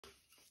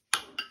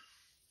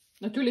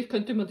Natürlich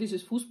könnte man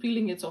dieses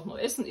Fußpeeling jetzt auch noch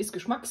essen, ist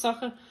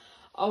Geschmackssache,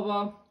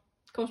 aber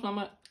komm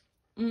mal.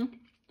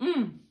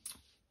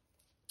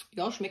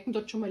 Ja, schmecken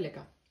dort schon mal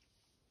lecker.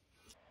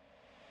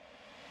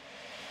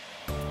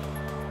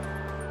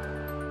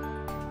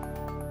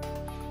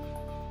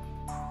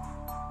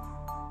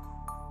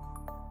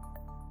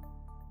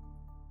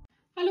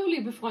 Hallo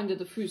liebe Freunde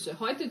der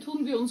Füße, heute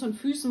tun wir unseren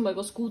Füßen mal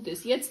was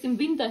Gutes. Jetzt im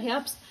Winter,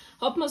 Herbst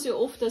hat man es ja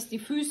oft, dass die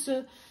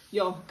Füße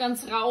ja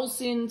ganz rau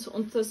sind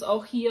und dass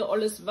auch hier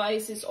alles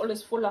weiß ist,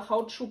 alles voller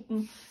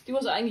Hautschuppen, die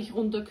was eigentlich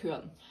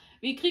runtergehören.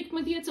 Wie kriegt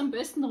man die jetzt am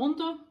besten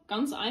runter?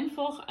 Ganz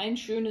einfach, ein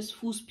schönes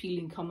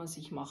Fußpeeling kann man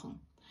sich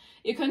machen.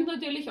 Ihr könnt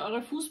natürlich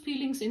eure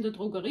Fußpeelings in der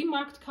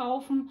Drogeriemarkt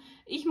kaufen.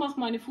 Ich mache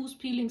meine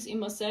Fußpeelings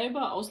immer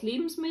selber aus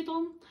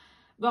Lebensmitteln.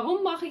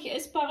 Warum mache ich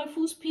essbare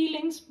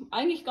Fußpeelings?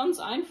 Eigentlich ganz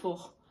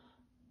einfach.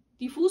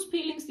 Die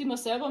Fußpeelings, die man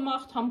selber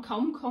macht, haben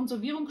kaum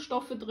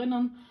Konservierungsstoffe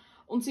drinnen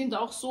und sind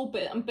auch so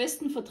am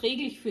besten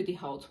verträglich für die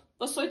Haut.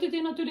 Was solltet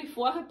ihr natürlich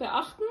vorher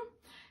beachten?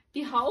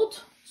 Die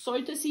Haut,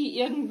 sollte sie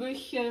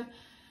irgendwelche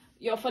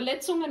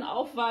Verletzungen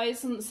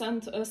aufweisen,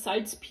 sind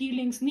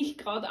Salzpeelings nicht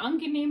gerade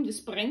angenehm,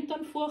 das brennt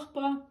dann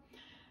furchtbar.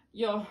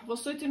 Ja,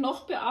 was sollt ihr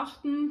noch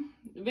beachten?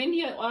 Wenn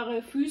ihr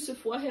eure Füße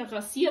vorher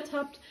rasiert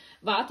habt,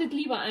 wartet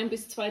lieber 1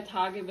 bis 2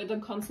 Tage, weil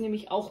dann kann es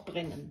nämlich auch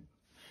brennen.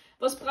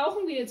 Was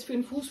brauchen wir jetzt für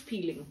ein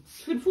Fußpeeling?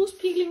 Für ein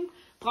Fußpeeling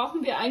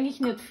brauchen wir eigentlich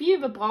nicht viel.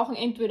 Wir brauchen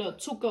entweder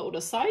Zucker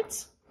oder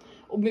Salz.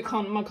 Und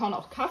man kann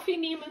auch Kaffee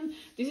nehmen.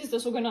 Das ist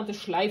der sogenannte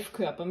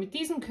Schleifkörper. Mit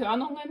diesen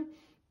Körnungen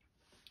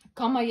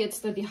kann man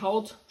jetzt die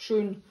Haut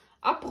schön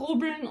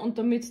abrubbeln und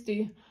damit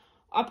die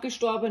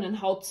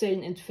abgestorbenen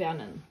Hautzellen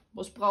entfernen.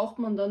 Was braucht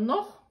man dann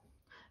noch?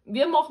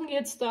 Wir machen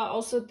jetzt da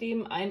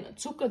außerdem ein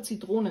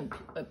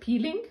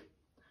Zucker-Zitronen-Peeling.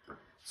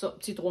 So,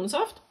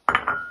 Zitronensaft.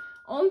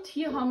 Und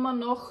hier haben wir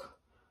noch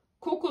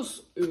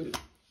Kokosöl.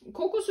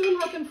 Kokosöl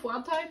hat den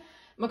Vorteil,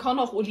 man kann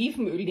auch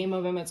Olivenöl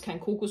nehmen, wenn man jetzt kein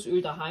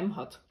Kokosöl daheim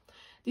hat.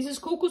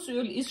 Dieses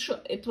Kokosöl ist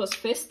schon etwas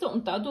fester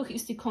und dadurch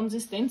ist die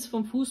Konsistenz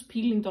vom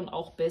Fußpeeling dann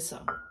auch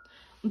besser.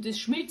 Und das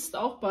schmilzt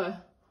auch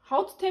bei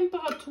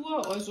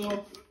Hauttemperatur,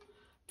 also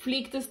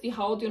pflegt es die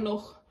Haut ja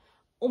noch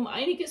um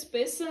einiges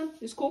besser.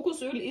 Das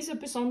Kokosöl ist ja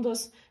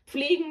besonders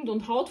pflegend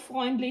und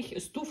hautfreundlich.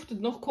 Es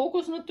duftet nach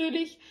Kokos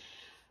natürlich.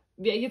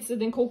 Wer jetzt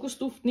den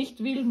Kokosduft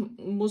nicht will,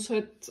 muss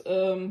halt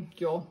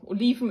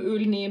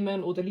Olivenöl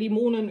nehmen oder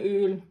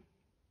Limonenöl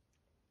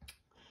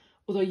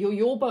oder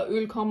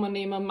Jojobaöl kann man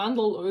nehmen,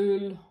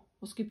 Mandelöl,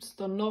 was gibt es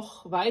dann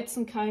noch,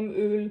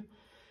 Weizenkeimöl.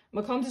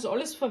 Man kann das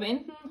alles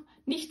verwenden,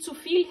 nicht zu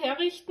viel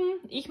herrichten.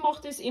 Ich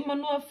mache das immer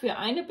nur für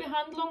eine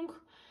Behandlung,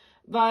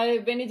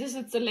 weil wenn ich das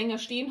jetzt länger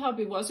stehen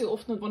habe, ich weiß ja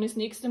oft nicht, wann ich das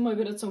nächste Mal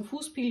wieder zum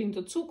Fußpeeling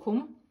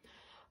dazukomme.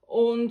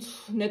 Und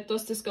nicht,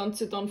 dass das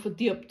Ganze dann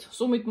verdirbt.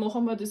 Somit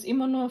machen wir das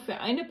immer nur für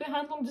eine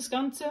Behandlung, das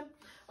Ganze.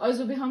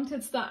 Also wir haben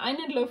jetzt da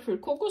einen Löffel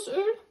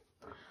Kokosöl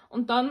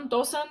und dann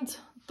da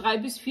sind 3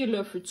 bis 4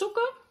 Löffel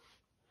Zucker.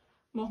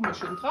 Machen wir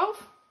schön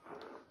drauf.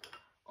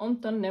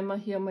 Und dann nehmen wir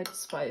hier mal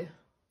 2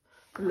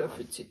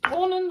 Löffel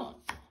Zitronensaft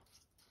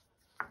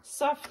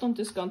und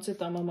das Ganze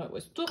dann mal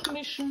alles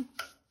durchmischen,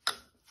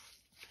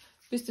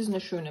 bis das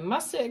eine schöne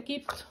Masse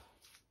ergibt.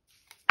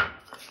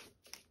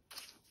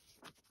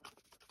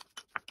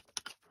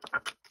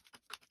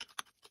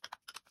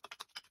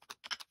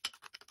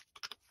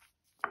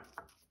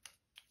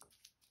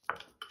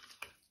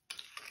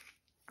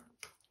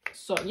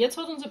 So, jetzt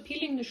hat unser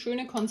Peeling eine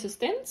schöne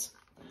Konsistenz,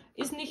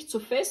 ist nicht zu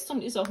fest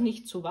und ist auch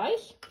nicht zu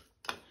weich.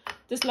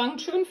 Das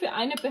langt schön für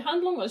eine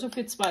Behandlung, also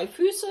für 2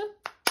 Füße.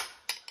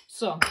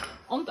 So,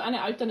 und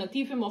eine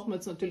Alternative machen wir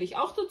jetzt natürlich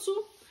auch dazu.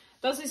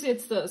 Das ist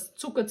jetzt das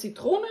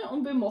Zucker-Zitrone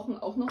und wir machen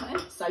auch noch ein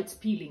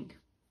Salzpeeling.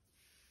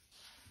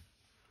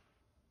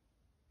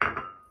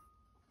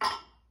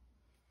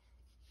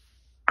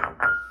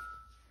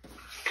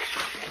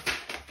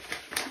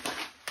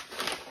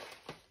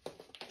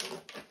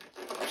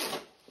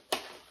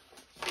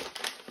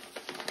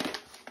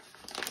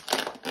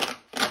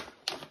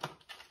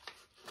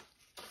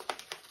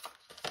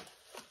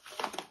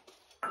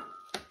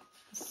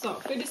 So,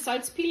 für das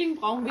Salzpeeling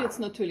brauchen wir jetzt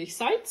natürlich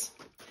Salz.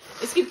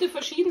 Es gibt ja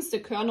verschiedenste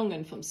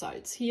Körnungen vom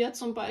Salz. Hier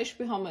zum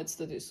Beispiel haben wir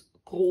jetzt das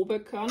grobe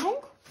Körnung.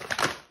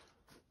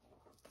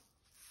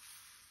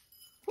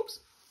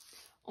 Ups.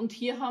 Und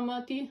hier haben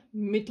wir die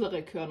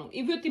mittlere Körnung.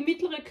 Ich würde die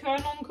mittlere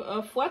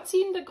Körnung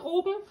vorziehen, der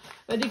groben,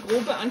 weil die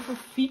grobe einfach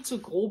viel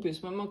zu grob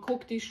ist. Wenn man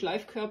guckt, die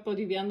Schleifkörper,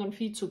 die wären dann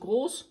viel zu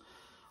groß.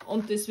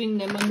 Und deswegen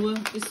nehmen wir nur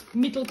das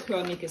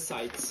mittelkörnige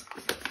Salz.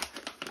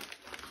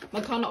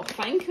 Man kann auch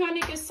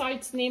feinkörniges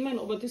Salz nehmen,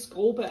 aber das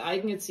grobe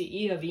eignet sich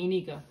eher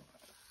weniger.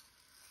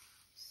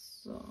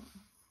 So.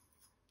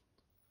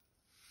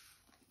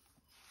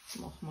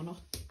 Machen wir noch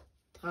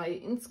 3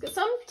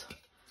 insgesamt.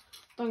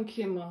 Dann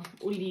können wir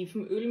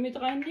Olivenöl mit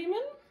reinnehmen.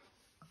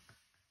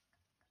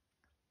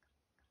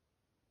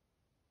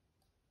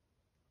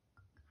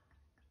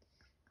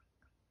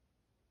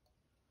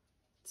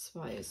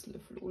 Zwei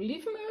Esslöffel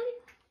Olivenöl.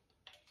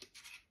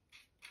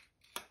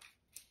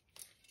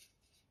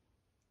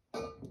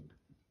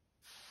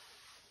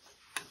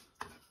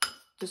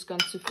 Das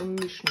Ganze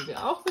vermischen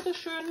wir auch wieder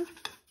schön,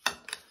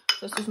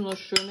 dass es nur eine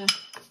schöne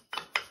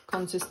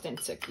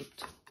Konsistenz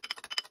ergibt.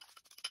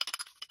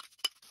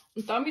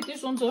 Und damit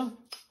ist unser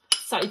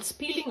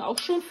Salzpeeling auch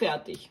schon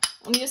fertig.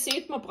 Und ihr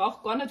seht, man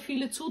braucht gar nicht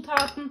viele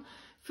Zutaten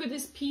für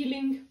das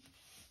Peeling.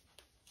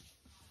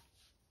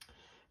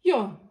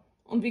 Ja,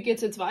 und wie geht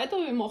es jetzt weiter?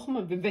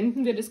 Wie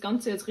wenden wir das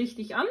Ganze jetzt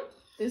richtig an?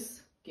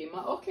 Das gehen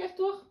wir auch gleich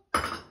durch.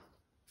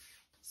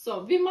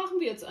 So, wie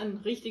machen wir jetzt ein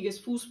richtiges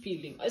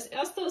Fußpeeling? Als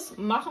erstes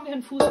machen wir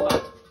ein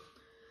Fußbad.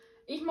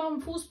 Ich mache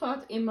ein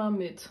Fußbad immer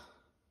mit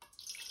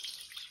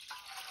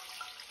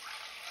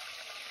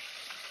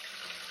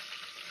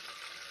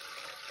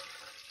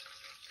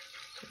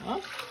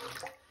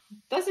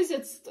Das ist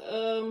jetzt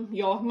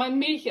ja, mein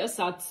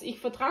Milchersatz.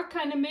 Ich vertrage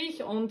keine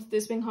Milch und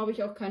deswegen habe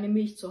ich auch keine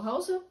Milch zu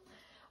Hause.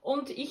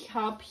 Und ich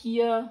habe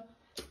hier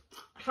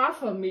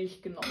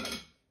Hafermilch genommen.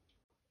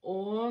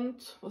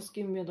 Und was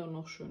geben wir da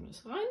noch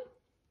Schönes rein?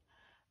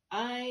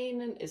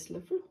 Einen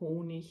Esslöffel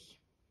Honig.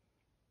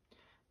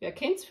 Wer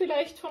kennt es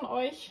vielleicht von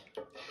euch?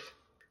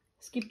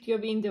 Es gibt ja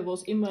wen, der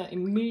was immer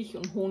in Milch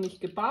und Honig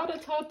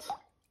gebadet hat.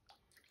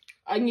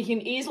 Eigentlich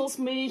in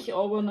Eselsmilch,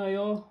 aber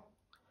naja,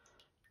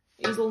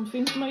 Eseln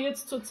finden wir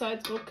jetzt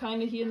zurzeit gerade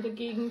keine hier in der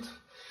Gegend.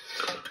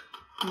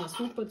 Na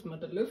super, jetzt ist mir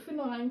der Löffel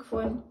noch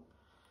reingefallen.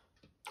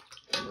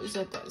 Wo ist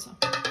er? Da ist er.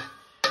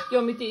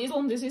 Ja, mit den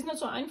Eseln, das ist nicht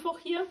so einfach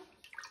hier.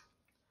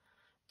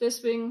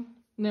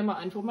 Deswegen nehmen wir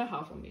einfach mal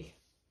Hafermilch.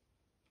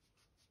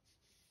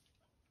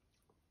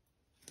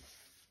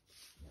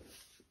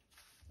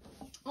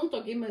 Und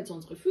da geben wir jetzt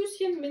unsere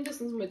Füßchen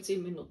mindestens mal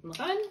 10 Minuten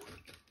rein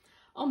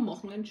und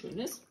machen ein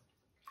schönes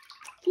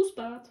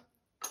Fußbad.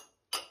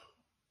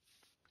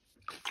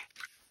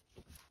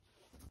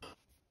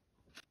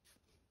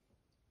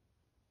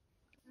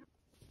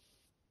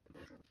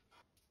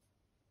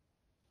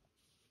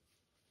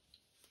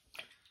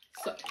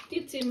 So,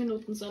 die 10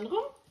 Minuten sind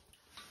rum.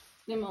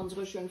 Nehmen wir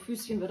unsere schönen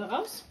Füßchen wieder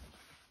raus.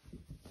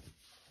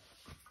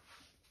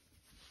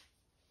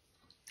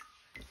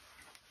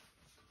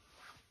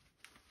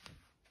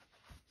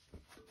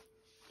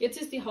 Jetzt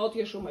ist die Haut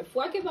hier schon mal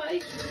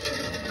vorgeweicht.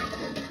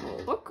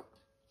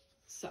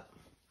 So.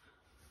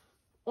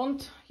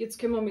 Und jetzt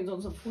können wir mit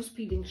unserem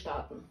Fußpeeling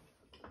starten.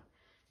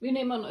 Wir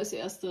nehmen als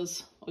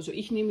erstes, also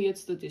ich nehme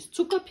jetzt das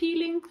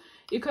Zuckerpeeling.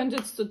 Ihr könnt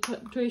jetzt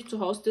natürlich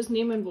zu Hause das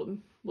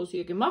nehmen, was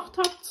ihr gemacht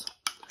habt.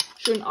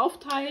 Schön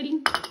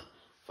aufteilen.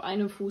 Auf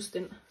einem Fuß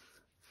den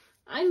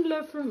einen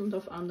Löffel und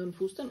auf anderen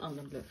Fuß den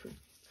anderen Löffel.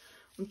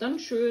 Und dann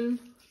schön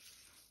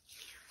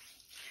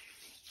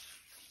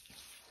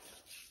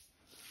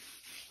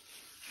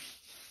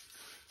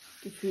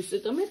die Füße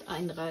damit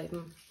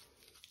einreiben.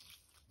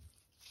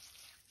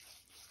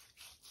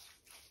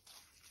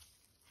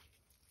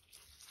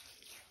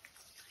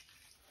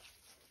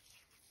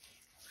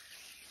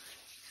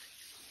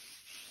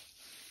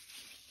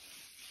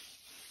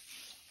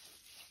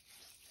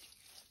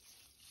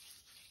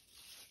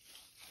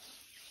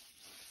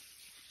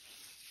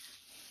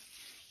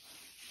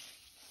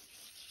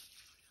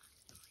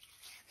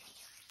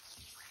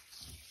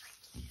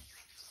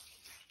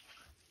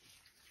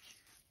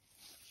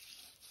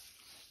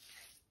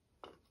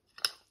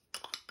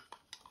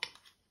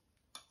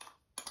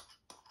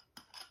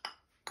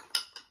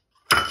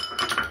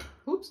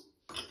 Ups.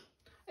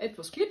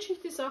 Etwas glitschig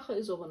die Sache,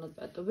 ist aber nicht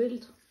weiter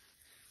wild.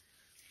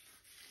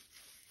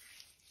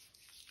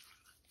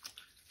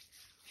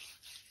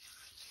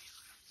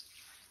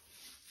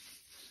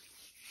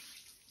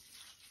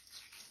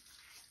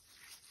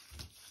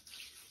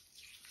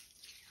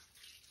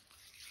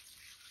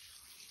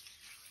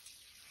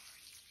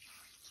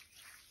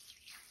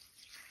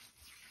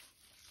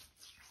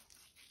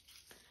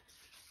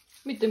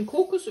 Mit dem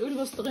Kokosöl,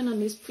 was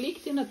drinnen ist,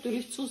 pflegt ihr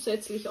natürlich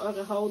zusätzlich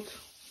eure Haut.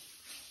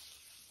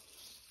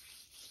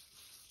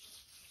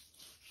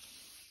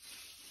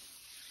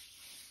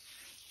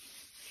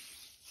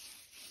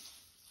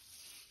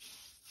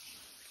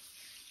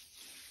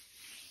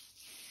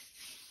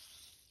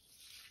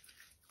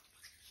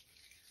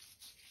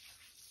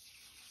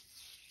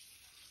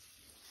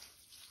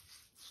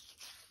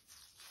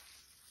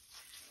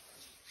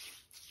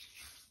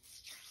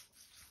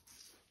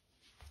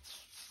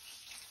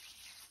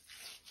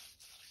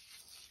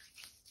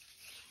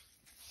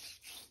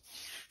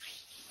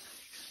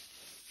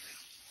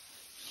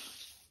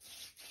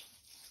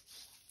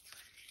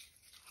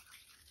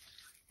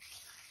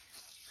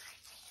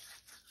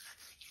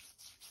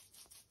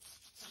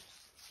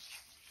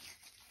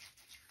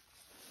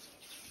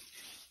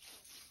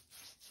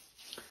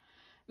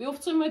 Wie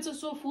oft soll man jetzt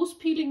so ein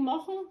Fußpeeling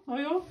machen?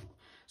 Naja,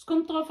 es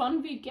kommt darauf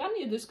an, wie gern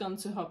ihr das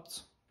Ganze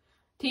habt.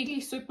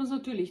 Täglich sollte man es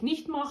natürlich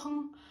nicht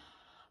machen,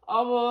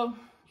 aber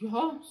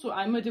ja, so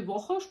einmal die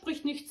Woche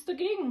spricht nichts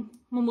dagegen.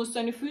 Man muss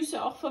seine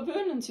Füße auch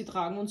verwöhnen, sie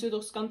tragen uns ja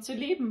durchs ganze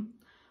Leben.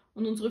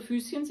 Und unsere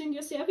Füßchen sind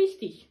ja sehr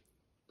wichtig.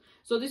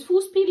 So, das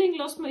Fußpeeling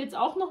lassen wir jetzt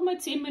auch noch mal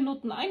 10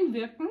 Minuten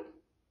einwirken.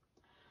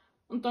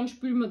 Und dann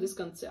spülen wir das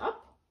Ganze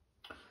ab.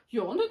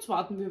 Ja, und jetzt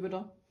warten wir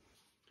wieder.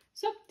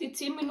 So, die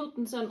 10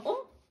 Minuten sind um.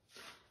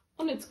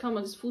 Und jetzt kann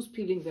man das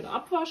Fußpeeling wieder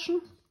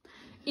abwaschen.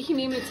 Ich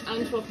nehme jetzt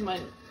einfach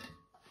mein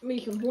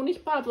Milch- und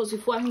Honigbad, was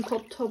ich vorhin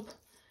gehabt habe,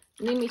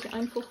 nehme ich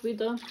einfach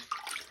wieder.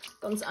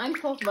 Ganz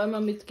einfach, weil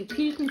man mit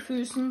gepeelten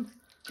Füßen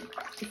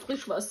das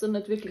Frischwasser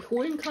nicht wirklich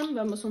holen kann,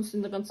 weil man sonst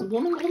in der ganzen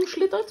Wohnung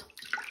rumschlittert.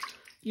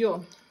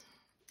 Ja,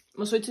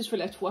 man sollte es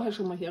vielleicht vorher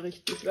schon mal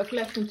herrichten. Das wäre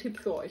vielleicht ein Tipp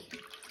für euch.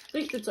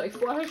 Richtet euch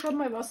vorher schon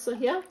mal Wasser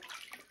her,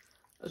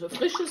 also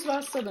frisches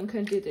Wasser, dann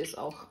könnt ihr das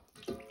auch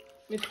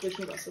mit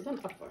frischem Wasser dann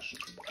abwaschen.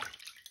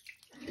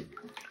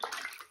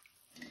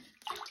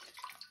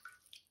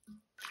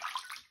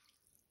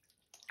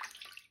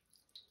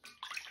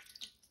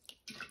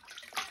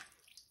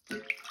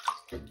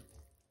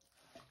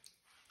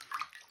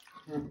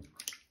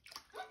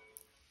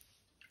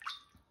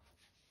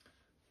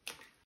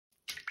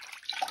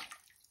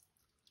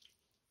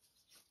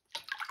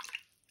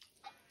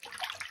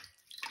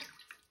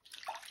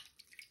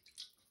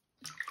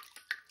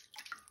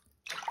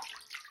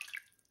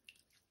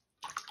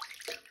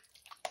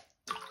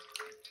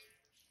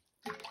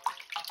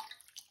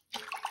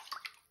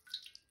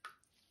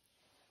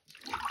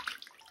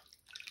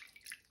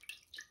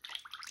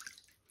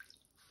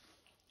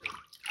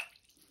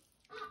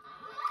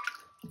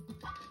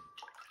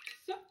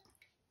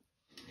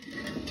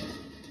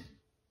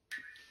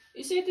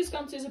 Ich sehe, das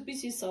Ganze ist ein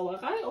bisschen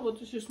Sauerei, aber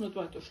das ist nicht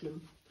weiter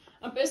schlimm.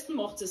 Am besten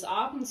macht es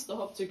abends, da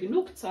habt ihr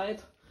genug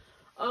Zeit,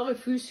 eure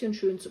Füßchen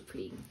schön zu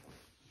pflegen.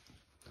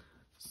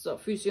 So,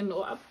 Füßchen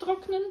noch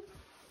abtrocknen.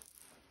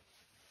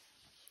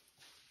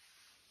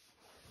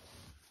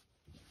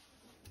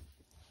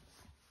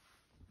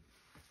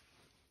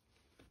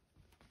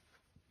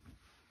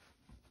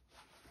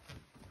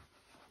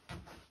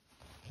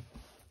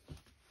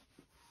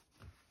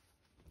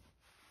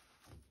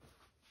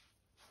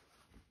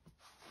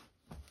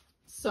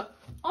 So,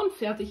 und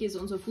fertig ist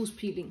unser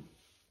Fußpeeling.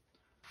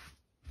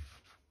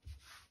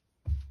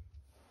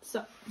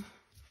 So,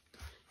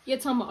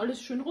 jetzt haben wir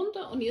alles schön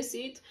runter und ihr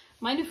seht,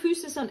 meine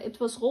Füße sind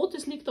etwas rot.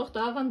 Das liegt auch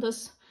daran,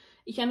 dass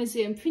ich eine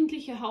sehr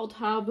empfindliche Haut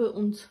habe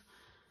und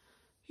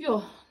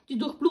ja, die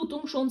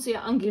Durchblutung schon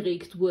sehr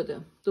angeregt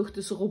wurde durch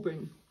das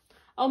Rubbeln.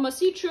 Aber man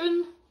sieht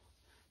schön,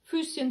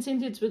 Füßchen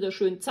sind jetzt wieder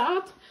schön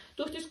zart.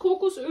 Durch das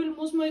Kokosöl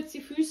muss man jetzt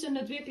die Füße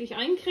nicht wirklich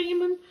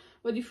eincremen,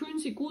 weil die fühlen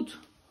sich gut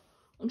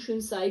und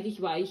schön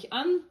seidig weich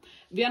an.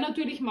 Wer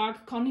natürlich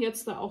mag, kann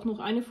jetzt da auch noch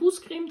eine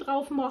Fußcreme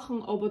drauf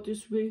machen, aber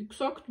das, wie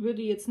gesagt,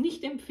 würde ich jetzt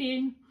nicht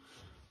empfehlen.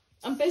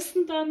 Am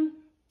besten dann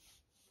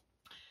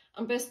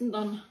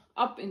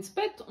ab ins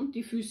Bett und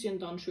die Füßchen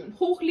dann schön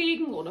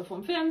hochlegen oder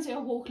vom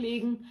Fernseher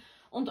hochlegen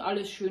und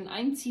alles schön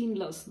einziehen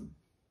lassen.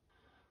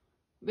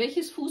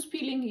 Welches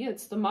Fußpeeling ihr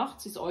jetzt da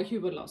macht, ist euch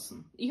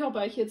überlassen. Ich habe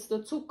euch jetzt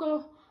da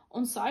Zucker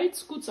und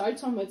Salz. Gut,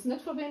 Salz haben wir jetzt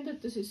nicht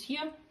verwendet, das ist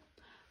hier.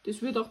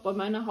 Das wird auch bei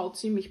meiner Haut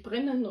ziemlich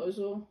brennen,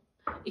 also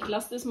ich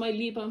lasse das mal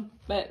lieber.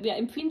 Weil wer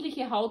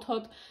empfindliche Haut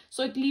hat,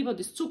 sollte lieber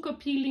das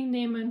Zuckerpeeling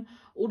nehmen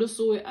oder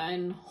so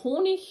ein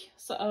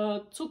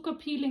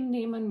Honig-Zuckerpeeling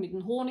nehmen mit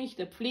dem Honig.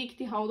 Der pflegt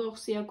die Haut auch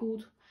sehr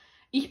gut.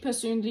 Ich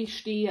persönlich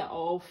stehe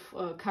auf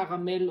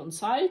Karamell und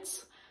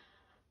Salz.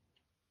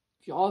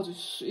 Ja,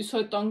 das ist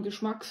halt dann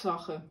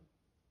Geschmackssache.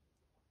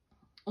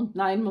 Und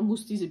nein, man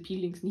muss diese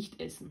Peelings nicht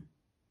essen.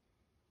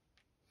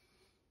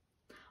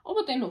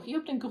 Aber dennoch, ich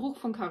habe den Geruch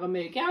von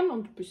Karamell gern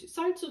und ein bisschen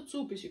Salz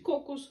dazu, ein bisschen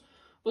Kokos.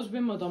 Was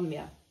will man dann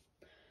mehr?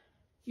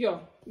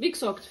 Ja, wie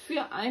gesagt,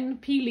 für ein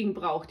Peeling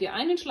braucht ihr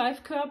einen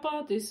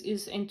Schleifkörper. Das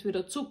ist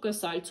entweder Zucker,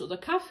 Salz oder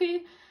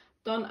Kaffee.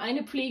 Dann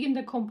eine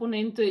pflegende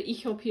Komponente.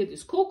 Ich habe hier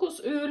das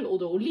Kokosöl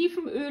oder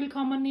Olivenöl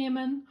kann man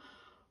nehmen.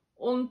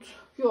 Und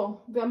ja,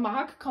 wer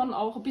mag, kann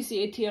auch ein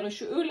bisschen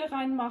ätherische Öle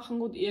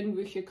reinmachen und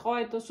irgendwelche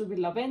Kräuter, so wie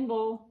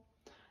Lavendel.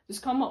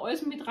 Das kann man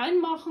alles mit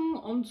reinmachen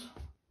und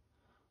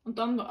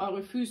dann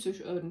eure Füße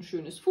ein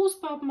schönes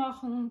Fußbad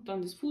machen,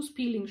 dann das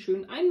Fußpeeling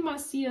schön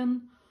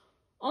einmassieren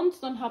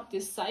und dann habt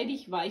ihr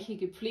seidig weiche,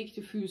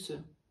 gepflegte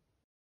Füße.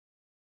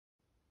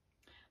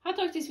 Hat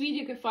euch das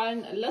Video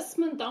gefallen? Lasst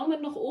mir einen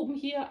Daumen nach oben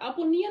hier,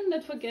 abonnieren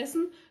nicht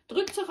vergessen,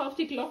 drückt auch auf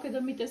die Glocke,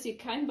 damit ihr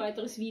kein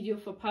weiteres Video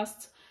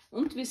verpasst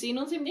und wir sehen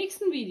uns im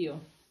nächsten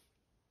Video.